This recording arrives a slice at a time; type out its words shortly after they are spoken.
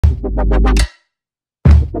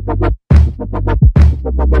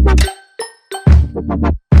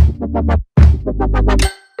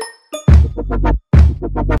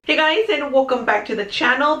guys, and welcome back to the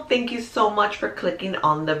channel. Thank you so much for clicking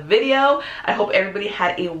on the video. I hope everybody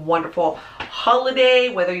had a wonderful holiday,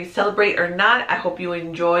 whether you celebrate or not. I hope you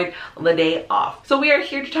enjoyed the day off. So we are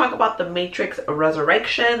here to talk about The Matrix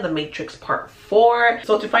Resurrection, The Matrix Part 4.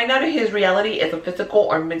 So to find out if his reality is a physical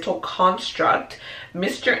or mental construct,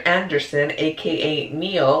 Mr. Anderson, aka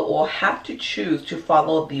Neo, will have to choose to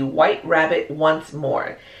follow the White Rabbit once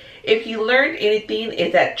more. If he learned anything,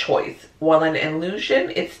 it's that choice. While an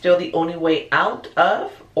illusion, it's still the only way out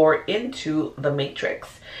of or into the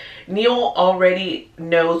Matrix. Neo already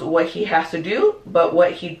knows what he has to do, but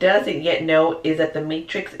what he doesn't yet know is that the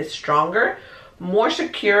Matrix is stronger, more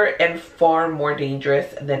secure, and far more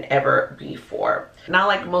dangerous than ever before. Now,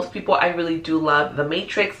 like most people, I really do love The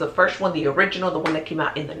Matrix. The first one, the original, the one that came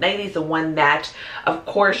out in the 90s, the one that, of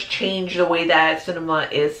course, changed the way that cinema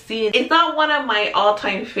is seen. It's not one of my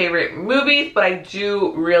all-time favorite movies, but I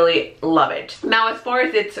do really love it. Now, as far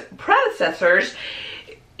as its predecessors,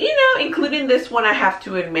 you know, including this one, I have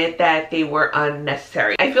to admit that they were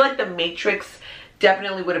unnecessary. I feel like The Matrix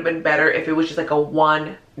definitely would have been better if it was just like a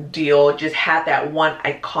one deal, just had that one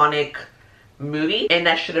iconic movie, and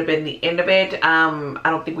that should have been the end of it. I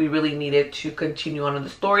don't think we really needed to continue on in the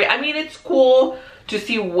story. I mean, it's cool to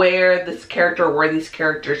see where this character, where these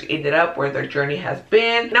characters ended up, where their journey has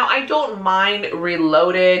been. Now, I don't mind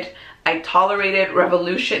Reloaded. I tolerated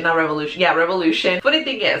Revolution. Funny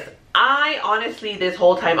thing is, I honestly, this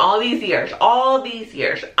whole time, all these years,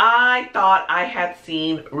 I thought I had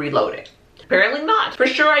seen Reloaded. Apparently not. For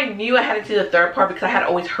sure, I knew I hadn't seen the third part because I had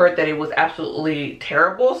always heard that it was absolutely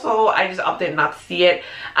terrible, so I just opted not to see it.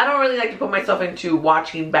 I don't really like to put myself into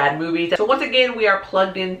watching bad movies. So once again, we are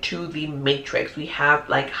plugged into the Matrix. We have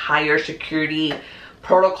like higher security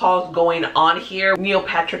protocols going on here. Neil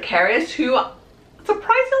Patrick Harris, who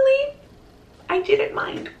surprisingly, I didn't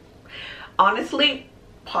mind. Honestly,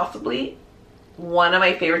 possibly one of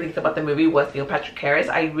my favorite things about the movie was Neil Patrick Harris.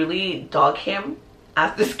 I really dug him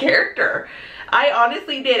as this character. I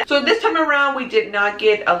honestly did. So this time around, we did not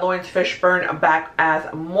get a Lawrence Fishburne back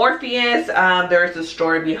as Morpheus. There is a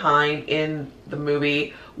story behind in the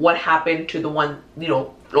movie what happened to the one, you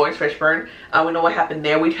know, Lawrence Fishburne. We know what happened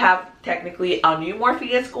there. We have technically a new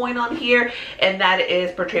Morpheus going on here, and that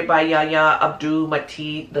is portrayed by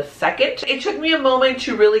Abdul-Mateen II. It took me a moment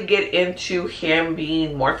to really get into him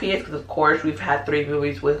being Morpheus because, of course, we've had 3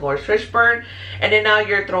 movies with Lawrence Fishburne, and then now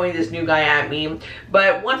you're throwing this new guy at me.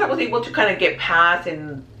 But once I was able to kind of get past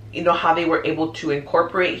and, you know, how they were able to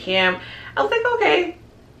incorporate him, I was like, okay,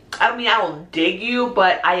 I mean, I don't dig you,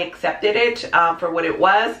 but I accepted it for what it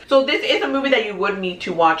was. So this is a movie that you would need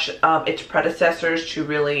to watch its predecessors to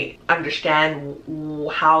really understand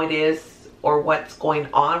how it is or what's going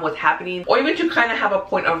on, what's happening, or even to kind of have a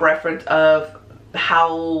point of reference of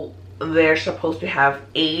how they're supposed to have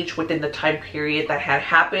aged within the time period that had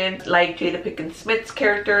happened. Like Jada Pinkett Smith's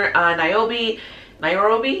character, Nairobi?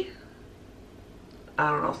 I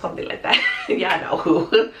don't know, something like that. Yeah, I know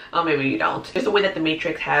who. Oh, maybe you don't. Just the way that the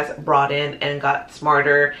Matrix has brought in and got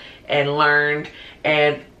smarter and learned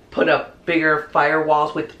and put up bigger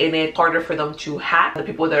firewalls within it, harder for them to hack the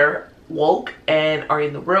people that are woke and are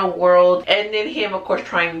in the real world. And then him, of course,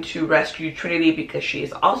 trying to rescue Trinity because she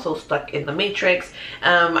is also stuck in the Matrix.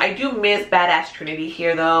 I do miss badass Trinity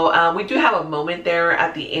here, though. We do have a moment there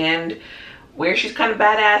at the end where she's kind of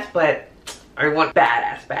badass, but I want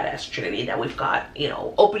badass Trinity that we've got, you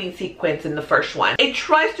know, opening sequence in the first one. It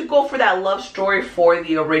tries to go for that love story for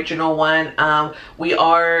the original one.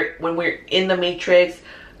 When we're in the Matrix,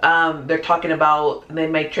 they're talking about the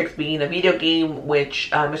Matrix being a video game,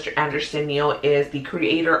 which Mr. Anderson, Neo, is the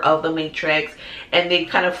creator of the Matrix, and they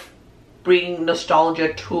kind of bring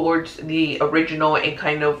nostalgia towards the original and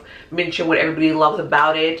kind of mention what everybody loves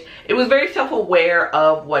about it. It was very self-aware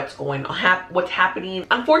of what's going on, what's happening.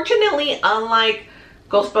 Unfortunately, unlike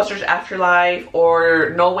Ghostbusters Afterlife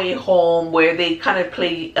or No Way Home, where they kind of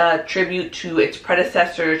play tribute to its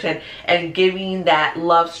predecessors and giving that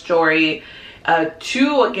love story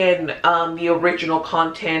to, again, the original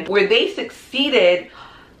content, where they succeeded,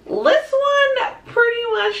 this one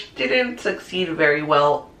pretty much didn't succeed very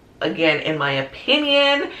well, again, in my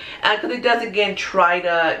opinion, because it does, again, try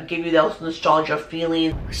to give you those nostalgia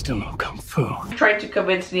feelings. I still know Kung Fu. I'm trying to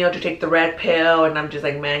convince Neo to take the red pill, and I'm just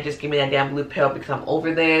like, man, just give me that damn blue pill because I'm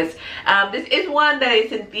over this. This is one that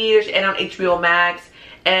is in theaters and on HBO Max,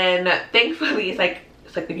 and thankfully it's like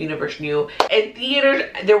the universe knew. In theaters,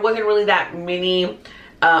 there wasn't really that many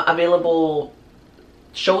available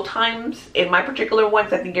show times in my particular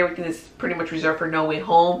ones. I think everything is pretty much reserved for No Way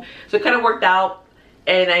Home, so it kind of worked out.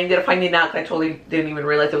 and I ended up finding out because I totally didn't even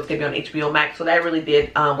realize it was going to be on HBO Max. So that really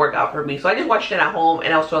did work out for me. So I just watched it at home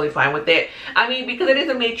and I was totally fine with it. I mean, because it is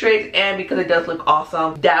a Matrix and because it does look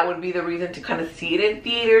awesome, that would be the reason to kind of see it in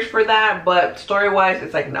theaters for that. But story-wise,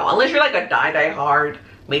 it's like no. Unless you're like a die-hard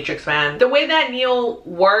Matrix fan. The way that Neo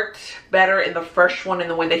worked better in the first one and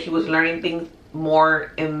the way that he was learning things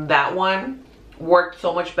more in that one worked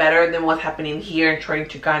so much better than what's happening here, and trying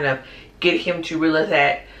to kind of get him to realize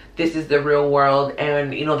that this is the real world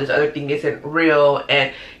and you know this other thing isn't real,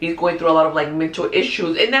 and he's going through a lot of like mental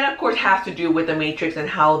issues, and that of course has to do with the Matrix and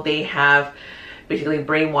how they have basically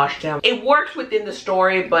brainwashed him. It works within the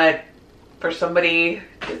story, but for somebody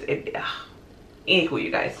anywho, you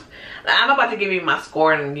guys, I'm about to give you my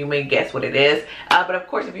score and you may guess what it is, but of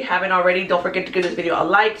course if you haven't already, don't forget to give this video a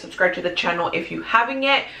like, subscribe to the channel if you haven't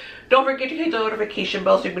yet. Don't forget to hit the notification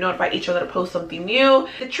bell so you can be notified each other to post something new.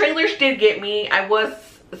 The trailers did get me. I was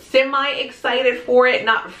semi-excited for it,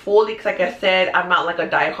 not fully, because like I said, I'm not like a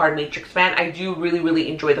die-hard Matrix fan. I do really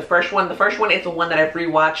enjoy the first one. The first one is the one that I've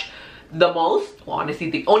rewatched the most. Well, honestly,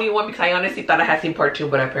 the only one, because I honestly thought I had seen part 2,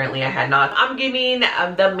 but apparently I had not. I'm giving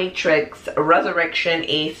The Matrix Resurrection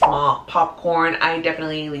a small popcorn. I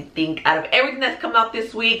definitely think out of everything that's come out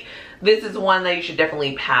this week, this is one that you should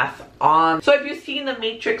definitely pass on. So if you've seen The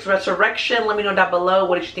Matrix Resurrection, let me know down below.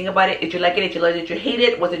 What did you think about it? Did you like it? Did you love it? Did you hate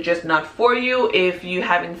it? Was it just not for you? If you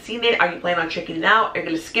haven't seen it, are you planning on checking it out? Are you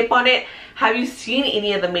gonna skip on it? Have you seen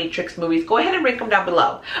any of the Matrix movies? Go ahead and rank them down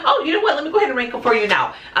below. Oh, you know what? Let me go ahead and rank them for you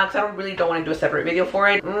now, because I really don't want to do a separate video for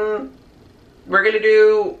it. We're gonna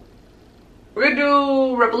do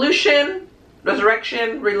Revolution,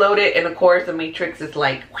 Resurrection, Reloaded, and of course The Matrix is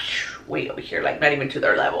like way over here, like not even to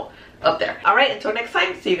their level. Up there. All right, until next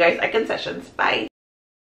time, see you guys at concessions. Bye.